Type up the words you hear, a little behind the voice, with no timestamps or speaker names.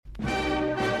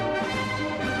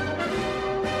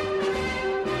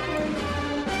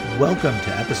Welcome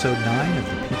to episode 9 of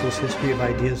the People's History of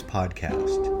Ideas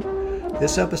podcast.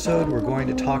 This episode, we're going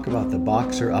to talk about the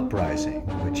Boxer Uprising,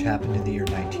 which happened in the year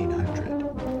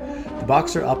 1900. The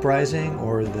Boxer Uprising,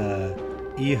 or the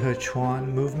Yihechuan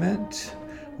movement,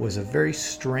 was a very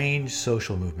strange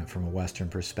social movement from a Western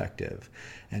perspective,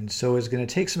 and so it's going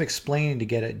to take some explaining to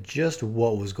get at just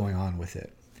what was going on with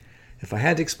it. If I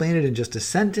had to explain it in just a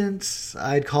sentence,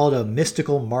 I'd call it a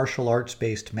mystical martial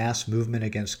arts-based mass movement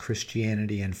against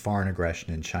Christianity and foreign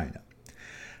aggression in China.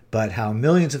 But how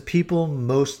millions of people,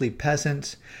 mostly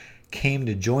peasants, came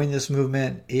to join this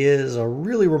movement is a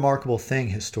really remarkable thing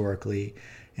historically,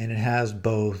 and it has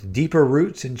both deeper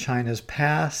roots in China's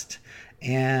past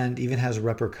and even has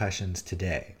repercussions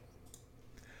today.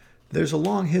 There's a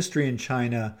long history in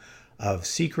China of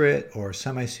secret or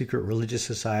semi-secret religious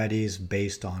societies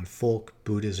based on folk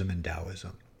Buddhism and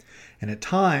Taoism. And at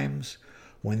times,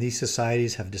 when these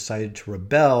societies have decided to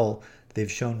rebel,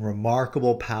 they've shown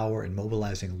remarkable power in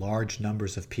mobilizing large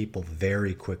numbers of people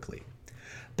very quickly.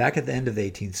 Back at the end of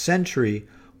the 18th century,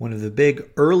 one of the big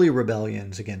early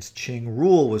rebellions against Qing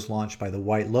rule was launched by the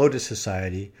White Lotus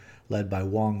Society, led by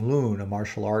Wang Lun, a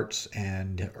martial arts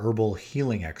and herbal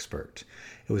healing expert.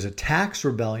 It was a tax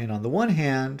rebellion on the one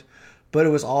hand, but it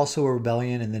was also a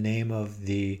rebellion in the name of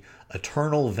the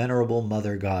eternal venerable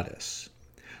mother goddess.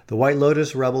 The White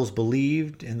Lotus rebels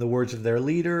believed, in the words of their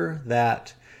leader,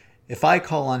 that if I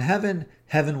call on heaven,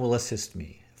 heaven will assist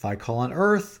me. If I call on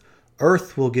earth,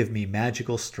 earth will give me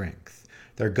magical strength.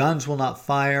 Their guns will not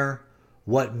fire.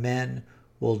 What men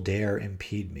will dare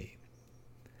impede me?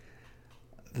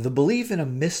 The belief in a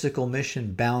mystical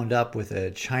mission bound up with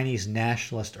a Chinese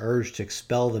nationalist urge to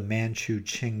expel the Manchu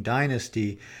Qing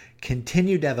dynasty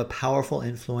continued to have a powerful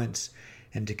influence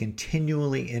and to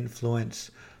continually influence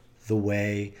the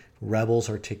way rebels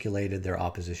articulated their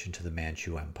opposition to the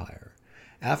Manchu Empire.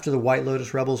 After the White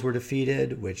Lotus rebels were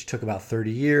defeated, which took about 30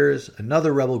 years,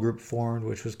 another rebel group formed,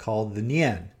 which was called the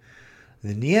Nian.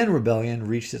 The Nian Rebellion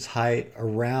reached its height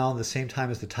around the same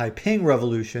time as the Taiping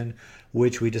Revolution,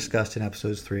 which we discussed in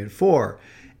episodes 3 and 4,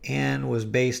 and was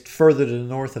based further to the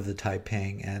north of the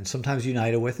Taiping and sometimes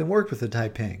united with and worked with the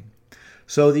Taiping.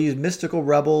 So these mystical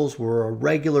rebels were a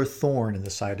regular thorn in the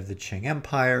side of the Qing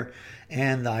Empire,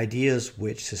 and the ideas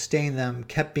which sustained them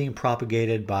kept being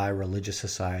propagated by religious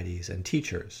societies and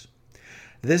teachers.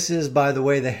 This is, by the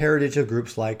way, the heritage of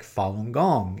groups like Falun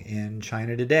Gong in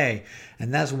China today,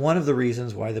 and that's one of the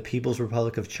reasons why the People's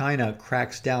Republic of China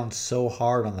cracks down so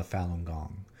hard on the Falun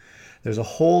Gong. There's a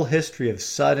whole history of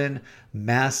sudden,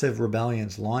 massive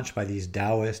rebellions launched by these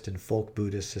Taoist and folk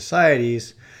Buddhist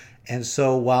societies. And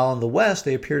so while in the West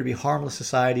they appear to be harmless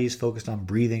societies focused on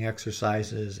breathing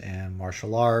exercises and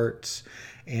martial arts,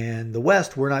 in the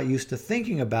West we're not used to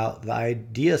thinking about the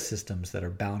idea systems that are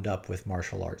bound up with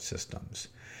martial arts systems.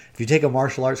 If you take a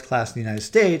martial arts class in the United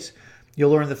States,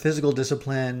 you'll learn the physical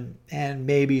discipline and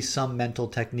maybe some mental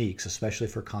techniques, especially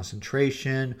for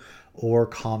concentration or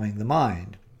calming the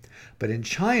mind. But in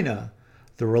China,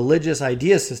 the religious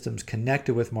idea systems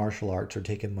connected with martial arts are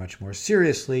taken much more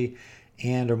seriously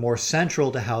and are more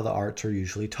central to how the arts are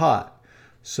usually taught.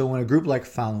 So when a group like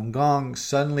Falun Gong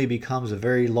suddenly becomes a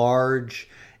very large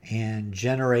and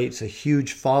generates a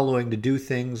huge following to do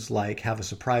things like have a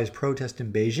surprise protest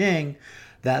in Beijing,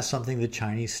 that's something the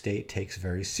Chinese state takes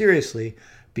very seriously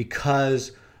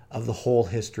because of the whole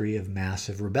history of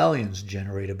massive rebellions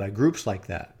generated by groups like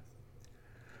that.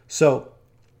 So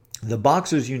the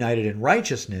Boxers United in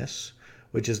Righteousness,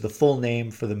 which is the full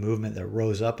name for the movement that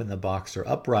rose up in the Boxer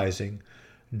Uprising,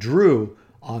 drew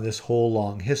on this whole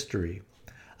long history.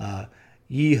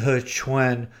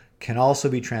 Yihechuan can also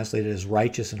be translated as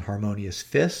righteous and harmonious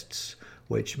fists,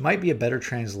 which might be a better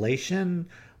translation,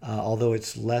 although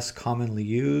it's less commonly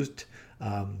used,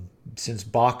 since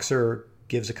Boxer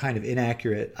gives a kind of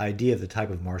inaccurate idea of the type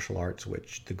of martial arts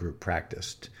which the group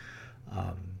practiced.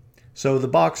 So the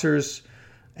Boxers,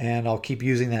 and I'll keep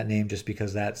using that name just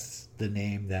because that's the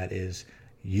name that is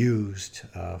used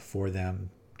for them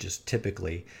just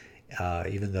typically,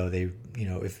 even though they,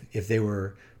 if they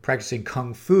were practicing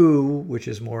Kung Fu, which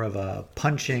is more of a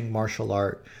punching martial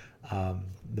art,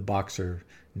 the Boxer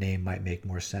name might make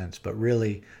more sense. But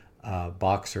really,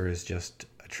 Boxer is just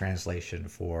a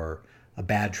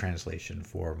bad translation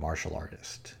for martial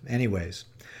artist. Anyways,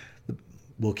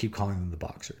 we'll keep calling them the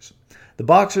Boxers. The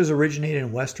Boxers originated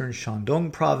in western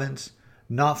Shandong province,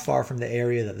 not far from the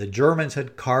area that the Germans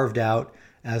had carved out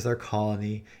as their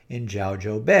colony in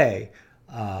Jiaozhou Bay.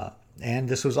 And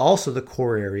this was also the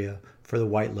core area for the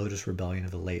White Lotus Rebellion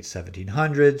of the late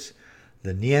 1700s,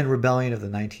 the Nian Rebellion of the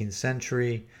 19th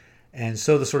century, And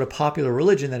so the sort of popular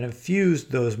religion that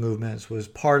infused those movements was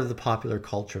part of the popular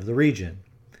culture of the region.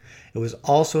 It was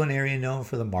also an area known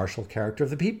for the martial character of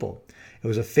the people. It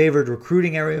was a favored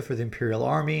recruiting area for the imperial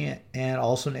army and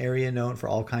also an area known for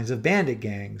all kinds of bandit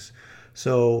gangs.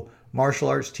 So martial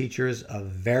arts teachers of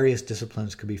various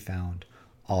disciplines could be found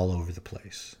all over the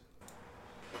place.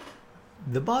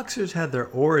 The Boxers had their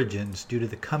origins due to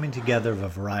the coming together of a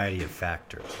variety of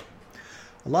factors.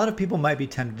 A lot of people might be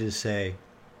tempted to say,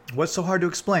 what's so hard to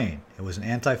explain? It was an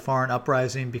anti-foreign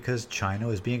uprising because China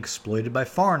was being exploited by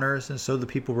foreigners and so the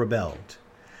people rebelled.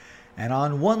 And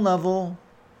on one level,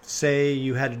 say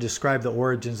you had to describe the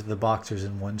origins of the Boxers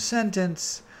in one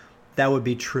sentence, that would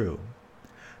be true.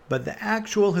 But the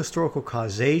actual historical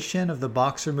causation of the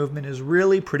Boxer movement is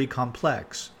really pretty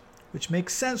complex, which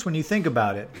makes sense when you think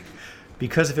about it.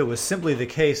 Because if it was simply the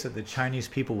case that the Chinese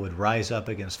people would rise up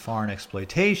against foreign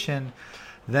exploitation,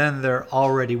 then there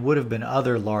already would have been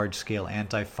other large-scale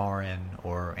anti-foreign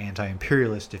or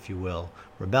anti-imperialist, if you will,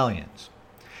 rebellions.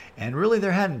 And really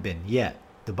there hadn't been yet.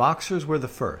 The Boxers were the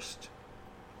first.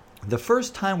 The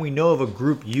first time we know of a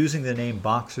group using the name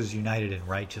Boxers United in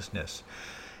Righteousness,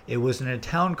 it was in a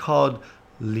town called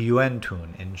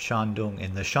Liuantun in Shandong,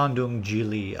 in the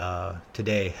Shandong-Jili,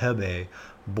 today Hebei,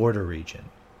 border region.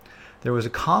 There was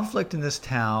a conflict in this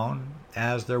town,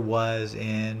 as there was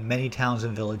in many towns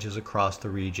and villages across the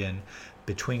region,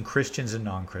 between Christians and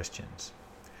non-Christians.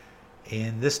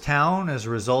 In this town, as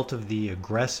a result of the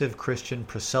aggressive Christian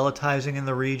proselytizing in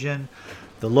the region,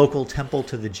 the local temple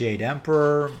to the Jade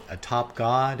Emperor, a top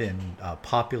god in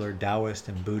popular Taoist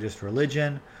and Buddhist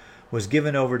religion, was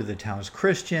given over to the town's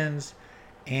Christians,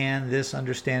 and this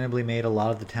understandably made a lot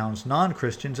of the town's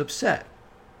non-Christians upset.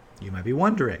 You might be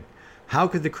wondering, how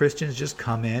could the Christians just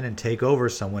come in and take over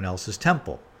someone else's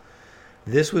temple?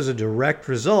 This was a direct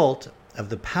result of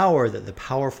the power that the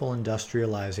powerful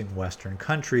industrializing Western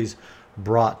countries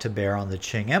brought to bear on the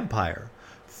Qing Empire,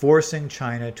 forcing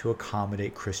China to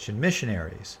accommodate Christian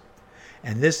missionaries.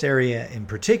 And this area in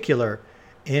particular,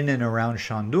 in and around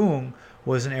Shandong,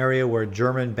 was an area where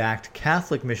German-backed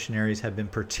Catholic missionaries had been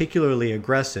particularly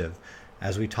aggressive,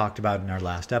 as we talked about in our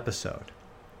last episode.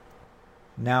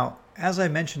 Now, as I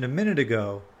mentioned a minute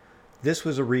ago, this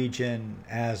was a region,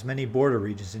 as many border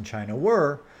regions in China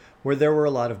were, where there were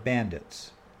a lot of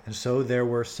bandits. And so there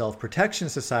were self-protection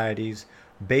societies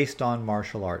based on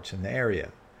martial arts in the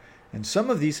area. And some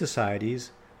of these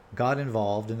societies got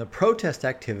involved in the protest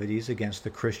activities against the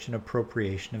Christian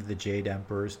appropriation of the Jade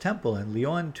Emperor's temple in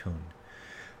Liuantun.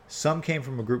 Some came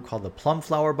from a group called the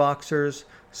Plumflower Boxers,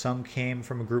 some came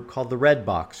from a group called the Red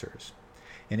Boxers.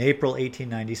 In April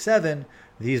 1897,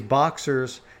 these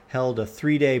boxers held a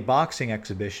 3-day boxing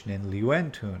exhibition in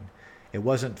Liuantun. It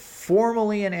wasn't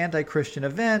formally an anti-Christian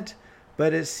event,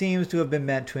 but it seems to have been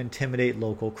meant to intimidate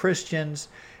local Christians,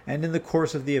 and in the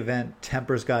course of the event,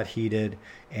 tempers got heated,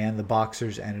 and the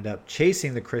boxers ended up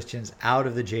chasing the Christians out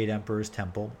of the Jade Emperor's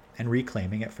temple and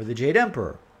reclaiming it for the Jade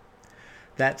Emperor.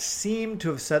 That seemed to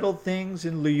have settled things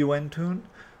in Liuantun,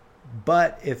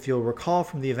 but if you'll recall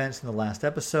from the events in the last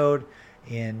episode,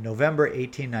 in November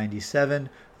 1897,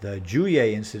 the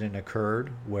Juye incident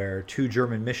occurred where 2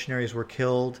 German missionaries were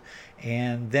killed,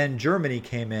 and then Germany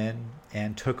came in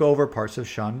and took over parts of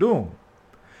Shandong.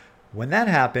 When that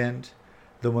happened,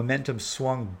 the momentum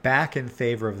swung back in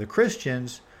favor of the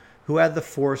Christians, who had the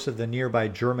force of the nearby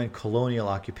German colonial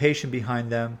occupation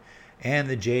behind them, and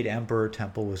the Jade Emperor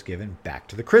temple was given back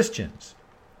to the Christians.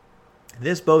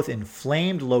 This both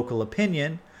inflamed local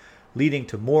opinion, leading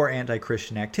to more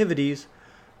anti-Christian activities,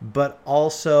 but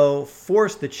also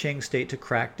forced the Qing state to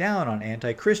crack down on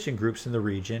anti-Christian groups in the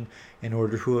region in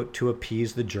order to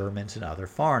appease the Germans and other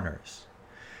foreigners.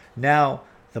 Now,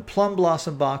 the Plum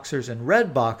Blossom Boxers and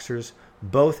Red Boxers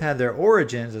both had their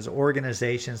origins as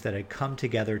organizations that had come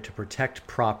together to protect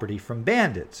property from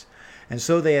bandits, and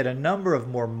so they had a number of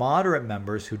more moderate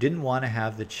members who didn't want to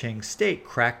have the Qing state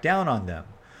crack down on them.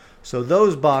 So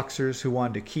those boxers who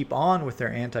wanted to keep on with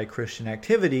their anti-Christian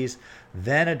activities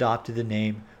then adopted the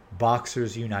name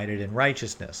Boxers United in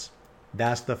Righteousness.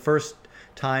 That's the first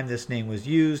time this name was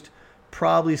used,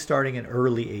 probably starting in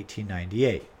early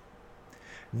 1898.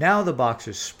 Now the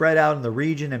Boxers spread out in the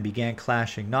region and began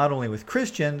clashing not only with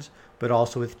Christians, but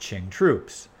also with Qing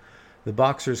troops. The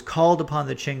Boxers called upon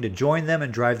the Qing to join them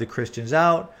and drive the Christians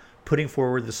out, putting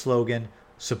forward the slogan,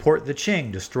 "Support the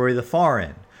Qing, destroy the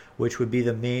foreign," which would be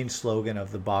the main slogan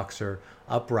of the Boxer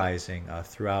uprising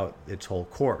throughout its whole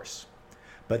course.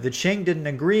 But the Qing didn't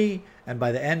agree, and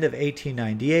by the end of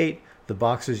 1898, the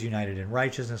Boxers United in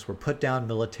Righteousness were put down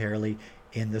militarily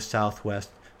in the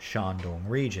southwest Shandong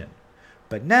region.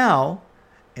 But now,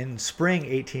 in spring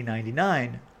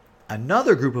 1899,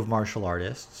 Another group of martial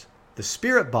artists, the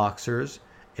Spirit Boxers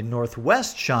in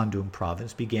northwest Shandong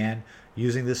province, began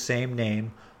using the same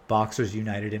name, Boxers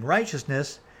United in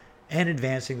Righteousness, and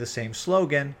advancing the same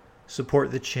slogan,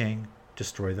 support the Qing,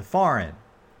 destroy the foreign.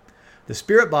 The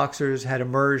Spirit Boxers had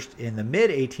emerged in the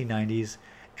mid-1890s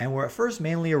and were at first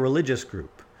mainly a religious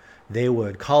group. They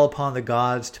would call upon the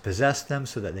gods to possess them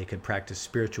so that they could practice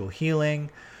spiritual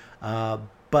healing,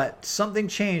 but something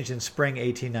changed in spring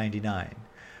 1899.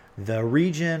 The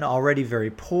region, already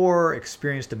very poor,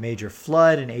 experienced a major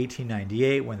flood in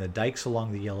 1898 when the dikes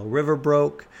along the Yellow River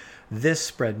broke. This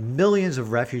spread millions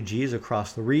of refugees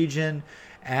across the region,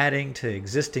 adding to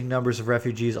existing numbers of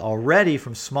refugees already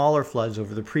from smaller floods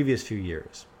over the previous few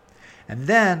years. And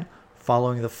then,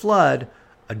 following the flood,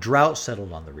 a drought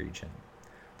settled on the region.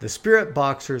 The Spirit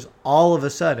Boxers all of a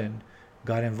sudden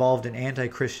got involved in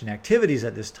anti-Christian activities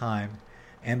at this time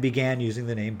and began using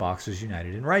the name Boxers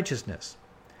United in Righteousness.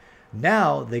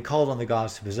 Now they called on the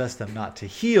gods to possess them not to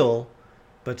heal,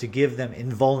 but to give them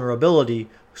invulnerability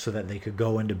so that they could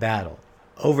go into battle.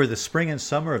 Over the spring and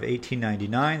summer of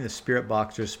 1899, the Spirit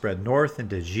Boxers spread north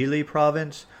into Jili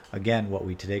province, again what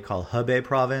we today call Hebei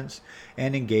province,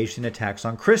 and engaged in attacks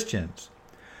on Christians.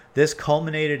 This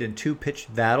culminated in 2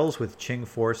 pitched battles with Qing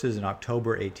forces in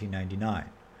October 1899.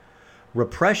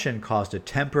 Repression caused a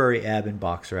temporary ebb in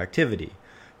Boxer activity.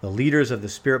 The leaders of the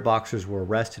Spirit Boxers were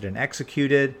arrested and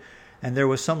executed, and there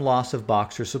was some loss of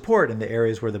Boxer support in the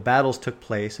areas where the battles took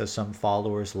place as some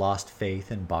followers lost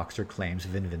faith in Boxer claims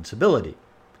of invincibility.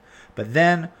 But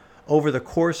then, over the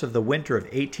course of the winter of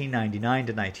 1899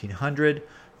 to 1900,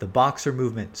 the Boxer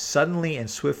movement suddenly and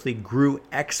swiftly grew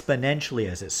exponentially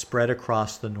as it spread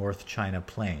across the North China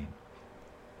Plain.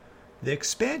 The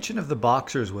expansion of the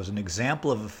Boxers was an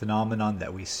example of a phenomenon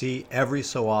that we see every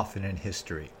so often in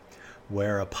history,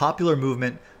 where a popular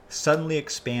movement suddenly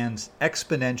expands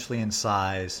exponentially in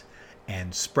size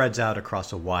and spreads out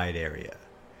across a wide area.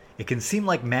 It can seem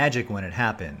like magic when it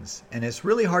happens, and it's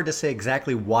really hard to say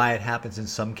exactly why it happens in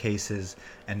some cases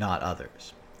and not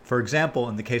others. For example,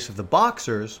 in the case of the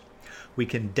Boxers, we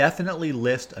can definitely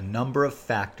list a number of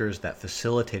factors that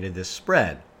facilitated this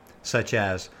spread, such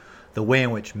as the way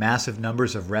in which massive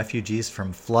numbers of refugees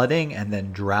from flooding and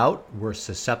then drought were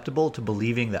susceptible to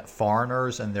believing that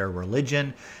foreigners and their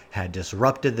religion had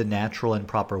disrupted the natural and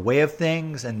proper way of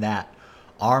things, and that,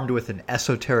 armed with an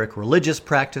esoteric religious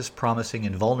practice promising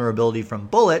invulnerability from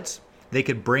bullets, they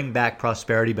could bring back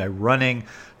prosperity by running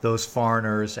those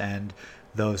foreigners and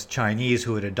those Chinese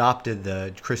who had adopted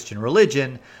the Christian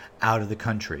religion out of the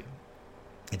country.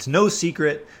 It's no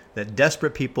secret that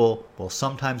desperate people will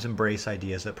sometimes embrace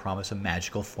ideas that promise a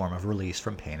magical form of release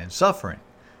from pain and suffering.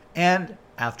 And,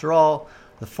 after all,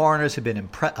 the foreigners have been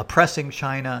oppressing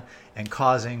China and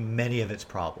causing many of its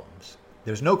problems.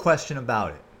 There's no question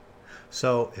about it.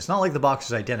 So it's not like the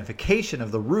Boxers' identification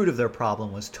of the root of their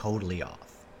problem was totally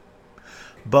off.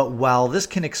 But while this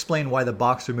can explain why the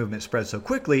Boxer movement spread so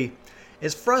quickly,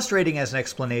 it's frustrating as an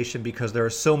explanation because there are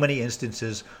so many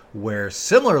instances where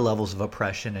similar levels of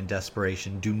oppression and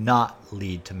desperation do not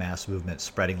lead to mass movements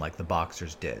spreading like the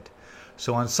Boxers did.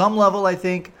 So on some level, I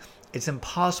think it's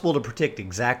impossible to predict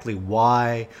exactly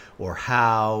why or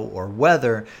how or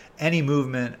whether any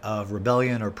movement of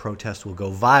rebellion or protest will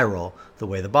go viral the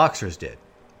way the Boxers did.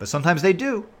 But sometimes they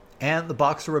do. And the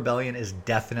Boxer Rebellion is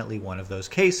definitely one of those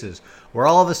cases, where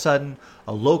all of a sudden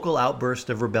a local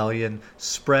outburst of rebellion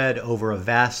spread over a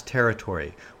vast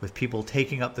territory, with people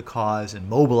taking up the cause and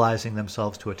mobilizing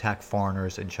themselves to attack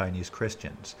foreigners and Chinese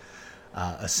Christians.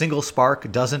 A single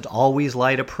spark doesn't always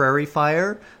light a prairie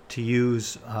fire, to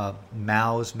use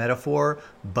Mao's metaphor,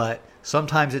 but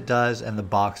sometimes it does, and the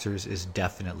Boxers is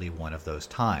definitely one of those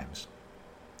times.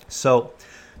 So,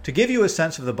 to give you a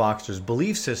sense of the Boxers'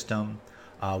 belief system,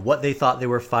 what they thought they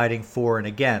were fighting for and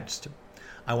against,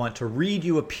 I want to read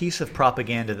you a piece of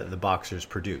propaganda that the Boxers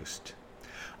produced.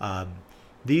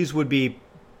 These would be,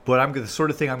 the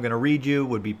sort of thing I'm going to read you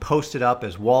would be posted up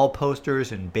as wall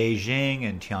posters in Beijing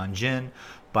and Tianjin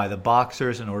by the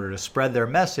Boxers in order to spread their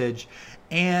message,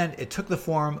 and it took the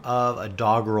form of a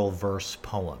doggerel verse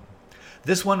poem.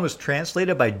 This one was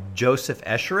translated by Joseph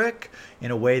Escherich in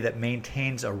a way that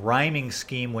maintains a rhyming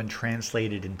scheme when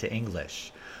translated into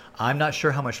English. I'm not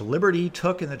sure how much liberty he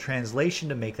took in the translation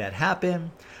to make that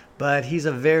happen, but he's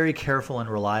a very careful and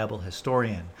reliable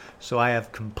historian, so I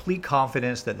have complete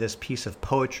confidence that this piece of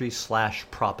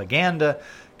poetry/propaganda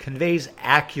conveys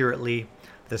accurately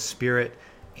the spirit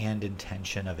and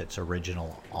intention of its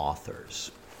original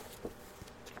authors.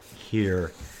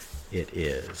 Here it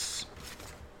is.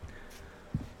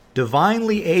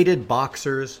 Divinely aided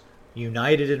Boxers,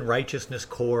 united in righteousness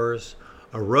corps,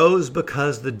 arose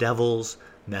because the devils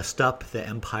messed up the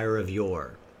empire of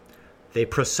yore. They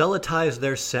proselytize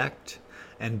their sect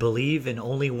and believe in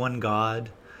only one God.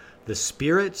 The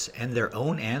spirits and their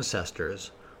own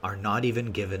ancestors are not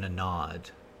even given a nod.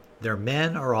 Their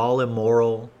men are all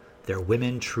immoral, their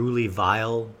women truly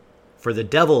vile. For the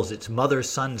devil's its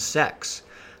mother-son sex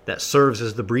that serves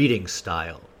as the breeding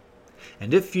style.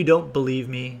 And if you don't believe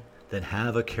me, then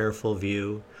have a careful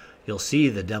view. You'll see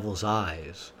the devil's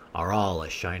eyes are all a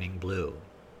shining blue.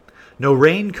 No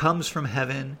rain comes from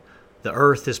heaven, the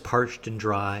earth is parched and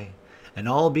dry, and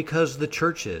all because the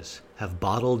churches have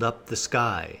bottled up the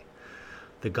sky.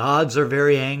 The gods are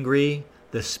very angry,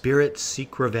 the spirits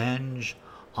seek revenge.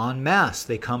 En masse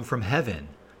they come from heaven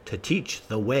to teach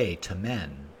the way to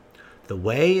men. The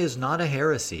way is not a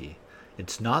heresy,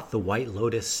 it's not the White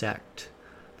Lotus sect.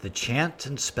 The chant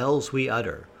and spells we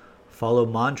utter follow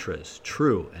mantras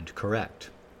true and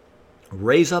correct.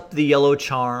 Raise up the yellow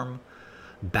charm,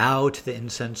 bow to the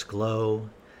incense glow,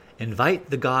 invite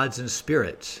the gods and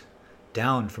spirits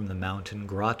down from the mountain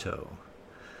grotto.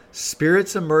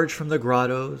 Spirits emerge from the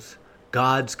grottos,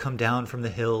 gods come down from the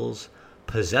hills,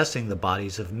 possessing the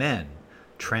bodies of men,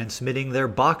 transmitting their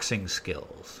boxing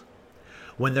skills.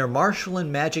 When their martial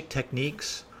and magic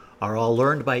techniques are all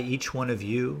learned by each one of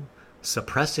you,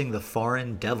 suppressing the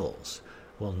foreign devils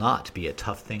will not be a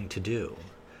tough thing to do.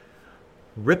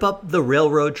 Rip up the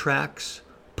railroad tracks,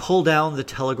 pull down the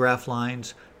telegraph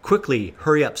lines, quickly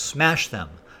hurry up, smash them,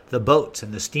 the boats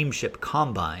and the steamship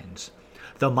combines.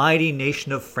 The mighty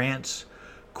nation of France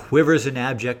quivers in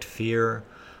abject fear,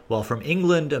 while from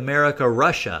England, America,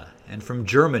 Russia, and from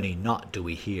Germany naught do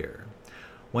we hear.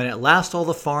 When at last all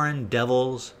the foreign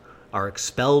devils are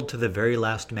expelled to the very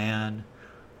last man,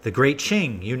 the great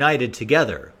Qing, united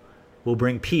together, will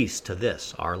bring peace to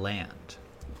this our land.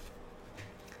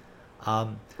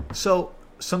 So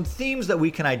some themes that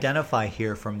we can identify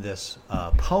here from this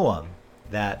poem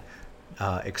that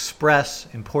express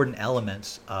important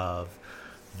elements of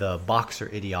the Boxer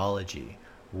ideology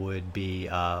would be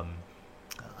a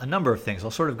number of things.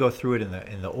 I'll sort of go through it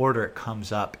in the order it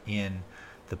comes up in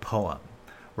the poem,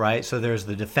 right? So there's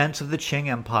the defense of the Qing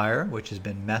Empire, which has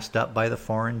been messed up by the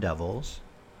foreign devils.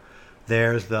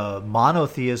 There's the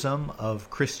monotheism of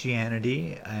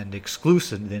Christianity and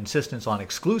the insistence on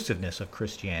exclusiveness of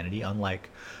Christianity, unlike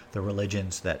the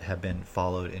religions that have been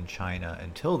followed in China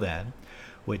until then,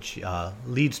 which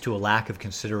leads to a lack of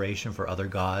consideration for other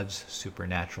gods,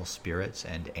 supernatural spirits,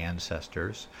 and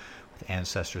ancestors, with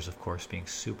ancestors, of course, being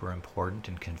super important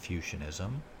in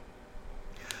Confucianism.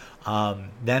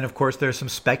 Then, of course, there's some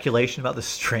speculation about the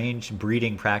strange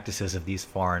breeding practices of these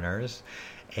foreigners.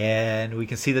 And we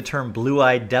can see the term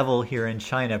blue-eyed devil here in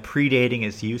China predating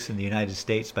its use in the United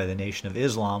States by the Nation of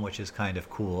Islam, which is kind of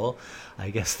cool.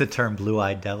 I guess the term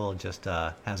blue-eyed devil just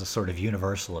has a sort of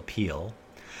universal appeal.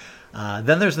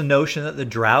 Then there's the notion that the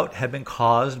drought had been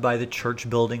caused by the church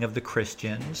building of the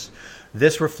Christians.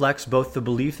 This reflects both the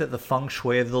belief that the feng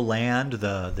shui of the land,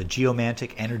 the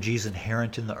geomantic energies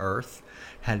inherent in the earth,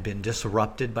 had been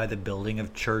disrupted by the building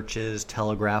of churches,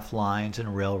 telegraph lines,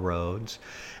 and railroads,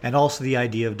 and also the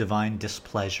idea of divine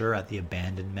displeasure at the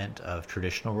abandonment of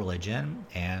traditional religion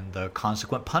and the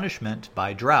consequent punishment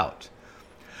by drought.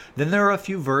 Then there are a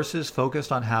few verses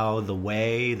focused on how the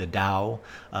Way, the Tao,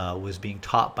 was being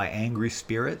taught by angry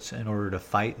spirits in order to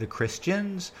fight the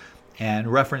Christians,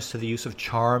 and reference to the use of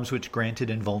charms which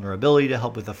granted invulnerability to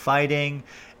help with the fighting,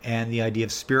 and the idea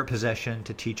of spirit possession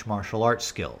to teach martial arts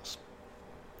skills.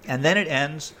 And then it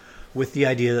ends with the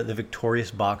idea that the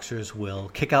victorious Boxers will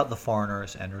kick out the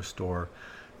foreigners and restore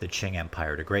the Qing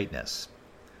Empire to greatness.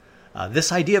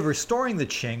 This idea of restoring the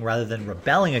Qing rather than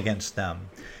rebelling against them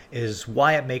is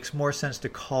why it makes more sense to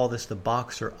call this the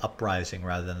Boxer Uprising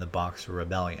rather than the Boxer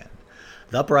Rebellion.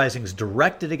 The uprising is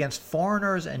directed against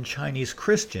foreigners and Chinese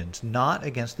Christians, not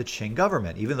against the Qing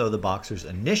government, even though the Boxers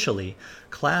initially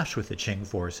clashed with the Qing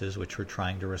forces, which were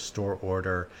trying to restore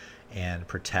order and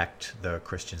protect the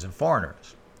Christians and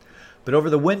foreigners. But over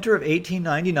the winter of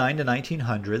 1899 to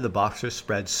 1900, the Boxers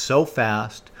spread so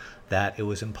fast that it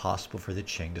was impossible for the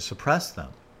Qing to suppress them.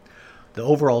 The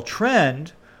overall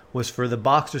trend was for the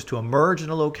Boxers to emerge in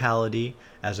a locality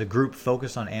as a group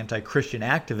focused on anti-Christian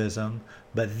activism,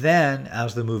 but then,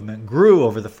 as the movement grew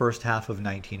over the first half of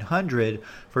 1900,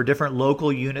 for different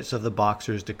local units of the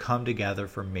Boxers to come together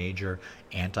for major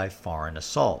anti-foreign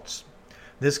assaults.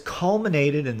 This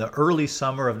culminated in the early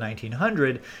summer of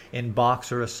 1900 in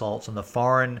Boxer assaults on the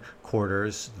foreign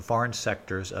quarters, the foreign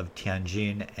sectors of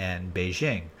Tianjin and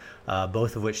Beijing,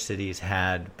 both of which cities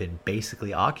had been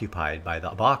basically occupied by the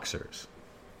Boxers.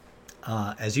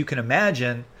 As you can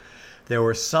imagine, There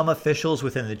were some officials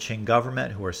within the Qing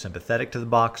government who were sympathetic to the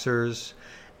Boxers,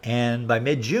 and by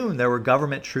mid-June there were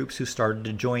government troops who started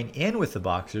to join in with the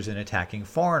Boxers in attacking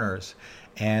foreigners.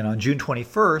 And on June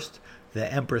 21st, the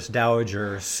Empress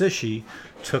Dowager Cixi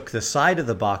took the side of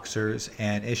the Boxers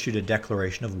and issued a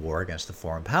declaration of war against the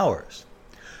foreign powers.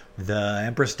 The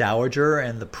Empress Dowager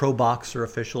and the pro-Boxer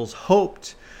officials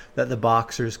hoped that the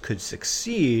Boxers could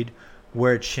succeed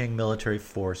where Qing military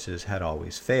forces had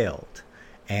always failed.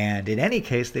 And in any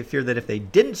case, they feared that if they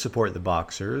didn't support the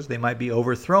Boxers, they might be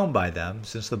overthrown by them,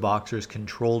 since the Boxers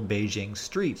controlled Beijing's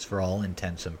streets for all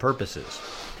intents and purposes.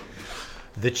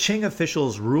 The Qing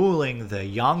officials ruling the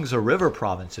Yangtze River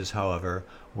provinces, however,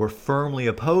 were firmly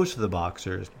opposed to the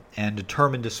Boxers and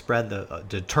determined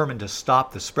to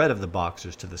stop the spread of the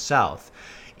Boxers to the south,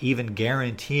 even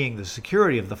guaranteeing the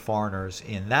security of the foreigners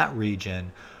in that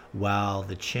region while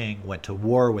the Qing went to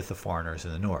war with the foreigners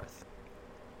in the north.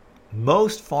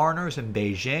 Most foreigners in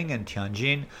Beijing and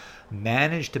Tianjin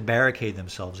managed to barricade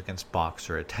themselves against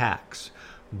Boxer attacks,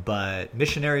 but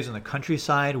missionaries in the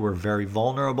countryside were very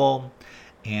vulnerable,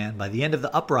 and by the end of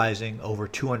the uprising, over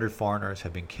 200 foreigners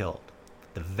had been killed.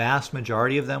 The vast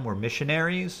majority of them were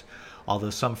missionaries, although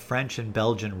some French and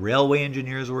Belgian railway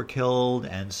engineers were killed,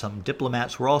 and some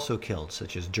diplomats were also killed,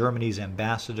 such as Germany's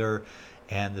ambassador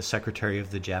and the secretary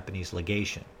of the Japanese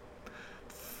legation.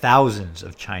 Thousands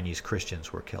of Chinese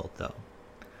Christians were killed, though.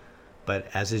 But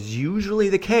as is usually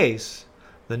the case,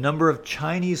 the number of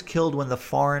Chinese killed when the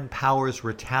foreign powers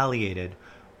retaliated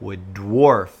would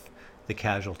dwarf the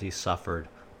casualties suffered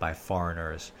by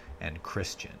foreigners and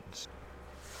Christians.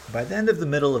 By the end of the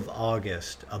middle of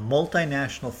August, a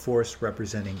multinational force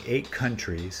representing 8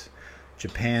 countries,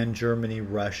 Japan, Germany,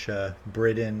 Russia,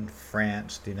 Britain,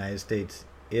 France, the United States,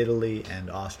 Italy,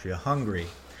 and Austria-Hungary,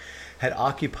 had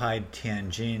occupied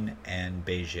Tianjin and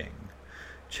Beijing.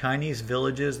 Chinese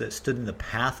villages that stood in the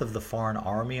path of the foreign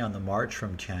army on the march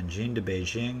from Tianjin to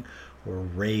Beijing were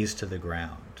razed to the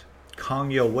ground. Kang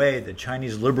Youwei, the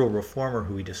Chinese liberal reformer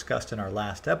who we discussed in our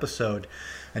last episode,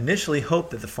 initially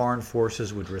hoped that the foreign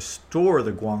forces would restore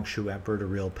the Guangxu emperor to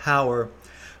real power,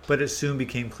 but it soon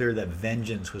became clear that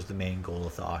vengeance was the main goal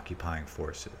of the occupying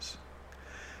forces.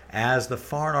 As the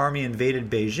foreign army invaded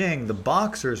Beijing, the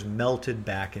Boxers melted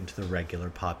back into the regular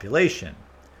population.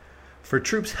 For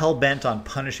troops hell-bent on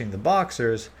punishing the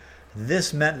Boxers,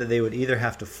 this meant that they would either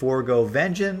have to forego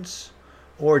vengeance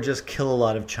or just kill a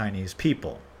lot of Chinese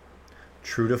people.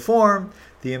 True to form,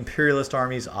 the imperialist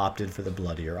armies opted for the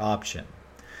bloodier option.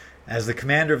 As the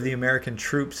commander of the American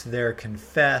troops there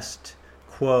confessed,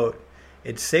 quote,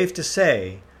 "It's safe to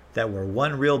say that where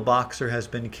one real Boxer has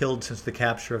been killed since the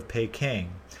capture of Peking,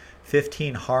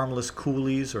 15 harmless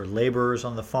coolies or laborers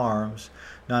on the farms,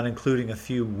 not including a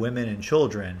few women and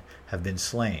children, have been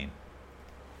slain."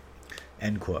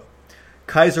 End quote.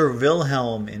 Kaiser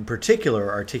Wilhelm in particular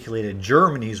articulated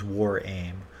Germany's war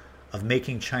aim of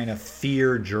making China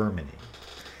fear Germany.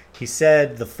 He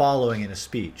said the following in a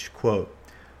speech, quote,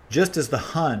 "Just as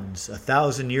the Huns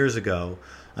 1,000 years ago,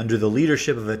 under the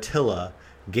leadership of Attila,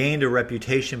 gained a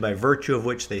reputation by virtue of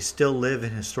which they still live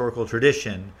in historical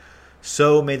tradition,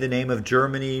 so may the name of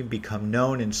Germany become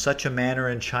known in such a manner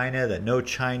in China that no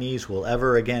Chinese will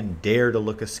ever again dare to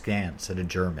look askance at a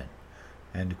German."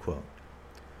 End quote.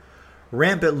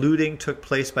 Rampant looting took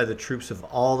place by the troops of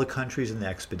all the countries in the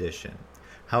expedition.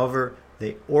 However,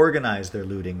 they organized their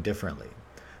looting differently.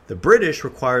 The British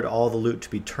required all the loot to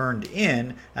be turned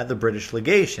in at the British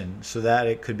legation so that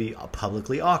it could be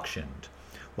publicly auctioned,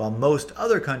 while most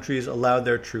other countries allowed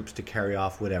their troops to carry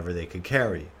off whatever they could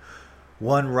carry.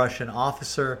 One Russian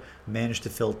officer managed to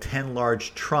fill 10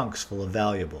 large trunks full of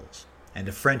valuables, and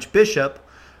a French bishop,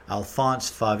 Alphonse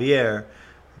Favier,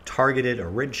 targeted a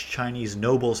rich Chinese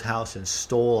noble's house and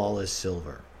stole all his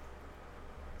silver.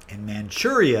 In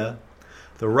Manchuria,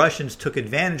 the Russians took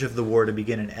advantage of the war to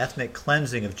begin an ethnic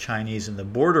cleansing of Chinese in the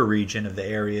border region of the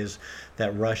areas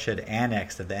that Russia had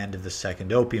annexed at the end of the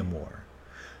Second Opium War.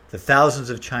 The thousands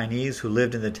of Chinese who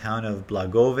lived in the town of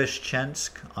Blagoveshchensk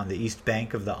on the east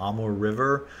bank of the Amur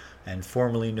River, and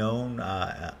formerly known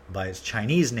by its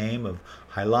Chinese name of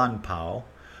Hailanpao,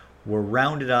 were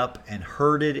rounded up and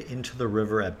herded into the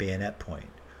river at bayonet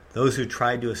point. Those who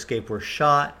tried to escape were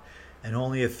shot, and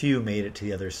only a few made it to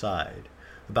the other side.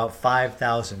 About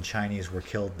 5,000 Chinese were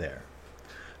killed there.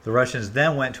 The Russians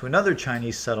then went to another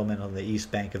Chinese settlement on the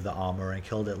east bank of the Amur and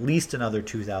killed at least another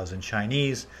 2,000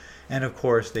 Chinese, and of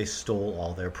course they stole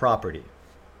all their property.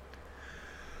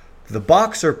 The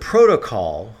Boxer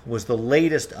Protocol was the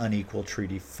latest unequal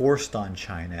treaty forced on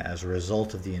China as a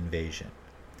result of the invasion.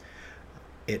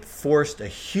 It forced a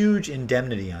huge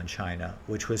indemnity on China,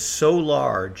 which was so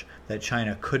large that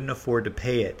China couldn't afford to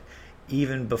pay it,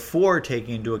 even before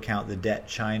taking into account the debt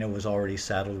China was already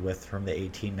saddled with from the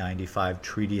 1895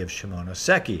 Treaty of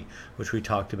Shimonoseki, which we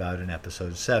talked about in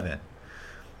episode 7.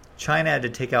 China had to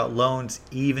take out loans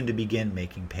even to begin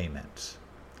making payments.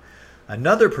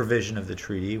 Another provision of the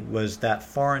treaty was that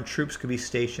foreign troops could be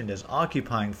stationed as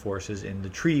occupying forces in the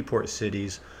treaty port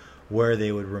cities, where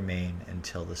they would remain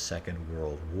until the Second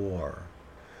World War.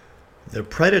 The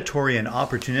predatory and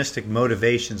opportunistic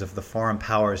motivations of the foreign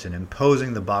powers in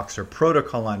imposing the Boxer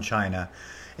Protocol on China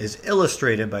is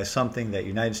illustrated by something that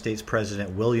United States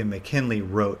President William McKinley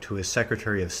wrote to his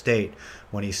Secretary of State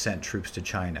when he sent troops to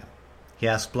China. He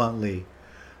asked bluntly,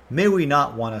 "May we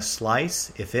not want a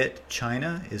slice if it,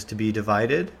 China, is to be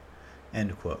divided?"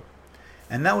 End quote.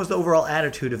 And that was the overall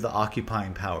attitude of the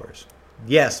occupying powers.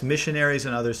 Yes, missionaries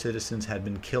and other citizens had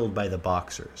been killed by the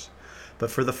Boxers. But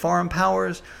for the foreign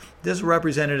powers, this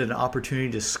represented an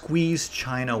opportunity to squeeze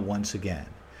China once again.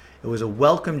 It was a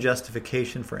welcome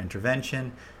justification for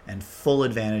intervention, and full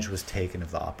advantage was taken of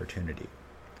the opportunity.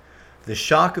 The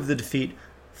shock of the defeat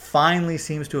finally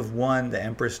seems to have won the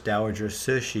Empress Dowager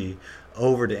Cixi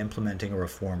over to implementing a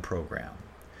reform program.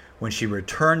 When she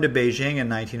returned to Beijing in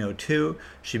 1902,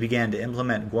 she began to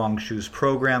implement Guangxu's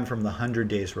program from the 100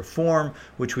 Days Reform,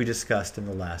 which we discussed in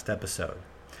the last episode.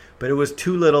 But it was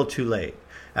too little too late.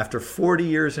 After 40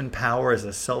 years in power as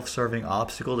a self-serving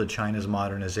obstacle to China's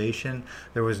modernization,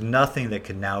 there was nothing that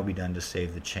could now be done to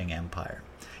save the Qing Empire.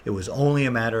 It was only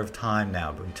a matter of time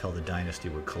now until the dynasty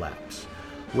would collapse,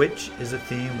 which is a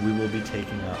theme we will be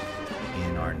taking up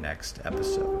in our next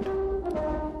episode.